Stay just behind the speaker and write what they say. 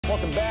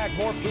Welcome back.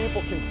 More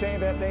people can say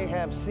that they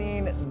have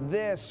seen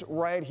this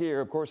right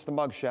here. Of course, the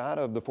mugshot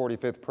of the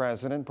 45th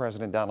president,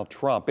 President Donald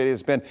Trump. It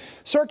has been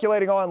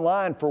circulating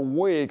online for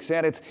weeks,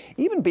 and it's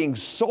even being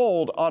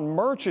sold on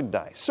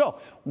merchandise. So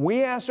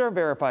we asked our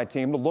Verified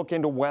team to look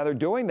into whether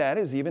doing that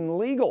is even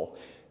legal.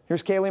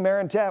 Here's Kaylee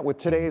Marentat with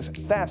today's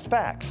Fast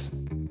Facts.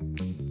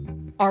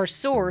 Our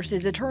source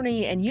is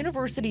attorney and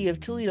University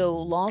of Toledo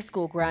Law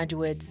School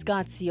graduate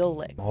Scott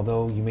Ciolek.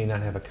 Although you may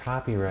not have a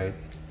copyright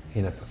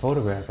in a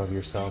photograph of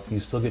yourself, you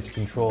still get to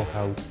control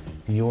how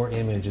your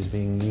image is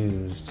being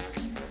used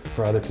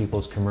for other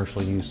people's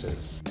commercial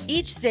uses.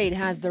 Each state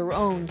has their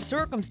own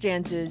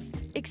circumstances,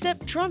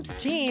 except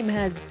Trump's team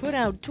has put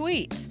out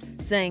tweets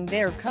saying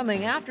they're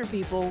coming after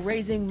people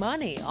raising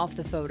money off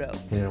the photo.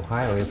 In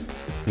Ohio, if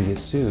you get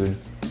sued,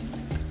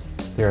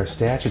 there are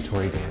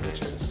statutory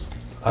damages,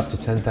 up to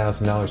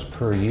 $10,000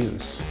 per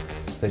use,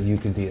 that you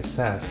can be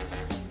assessed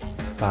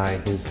by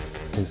his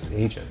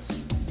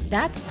agents.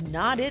 That's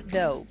not it,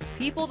 though.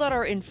 People that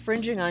are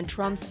infringing on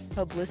Trump's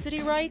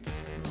publicity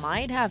rights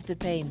might have to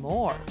pay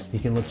more. He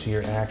can look to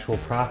your actual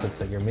profits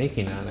that you're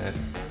making on it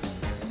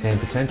and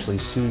potentially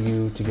sue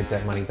you to get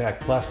that money back,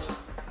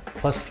 plus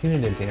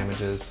punitive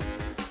damages,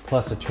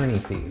 plus attorney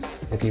fees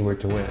if he were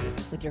to win.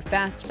 With your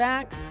Fast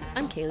Facts,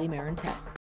 I'm Kaylee Marentat.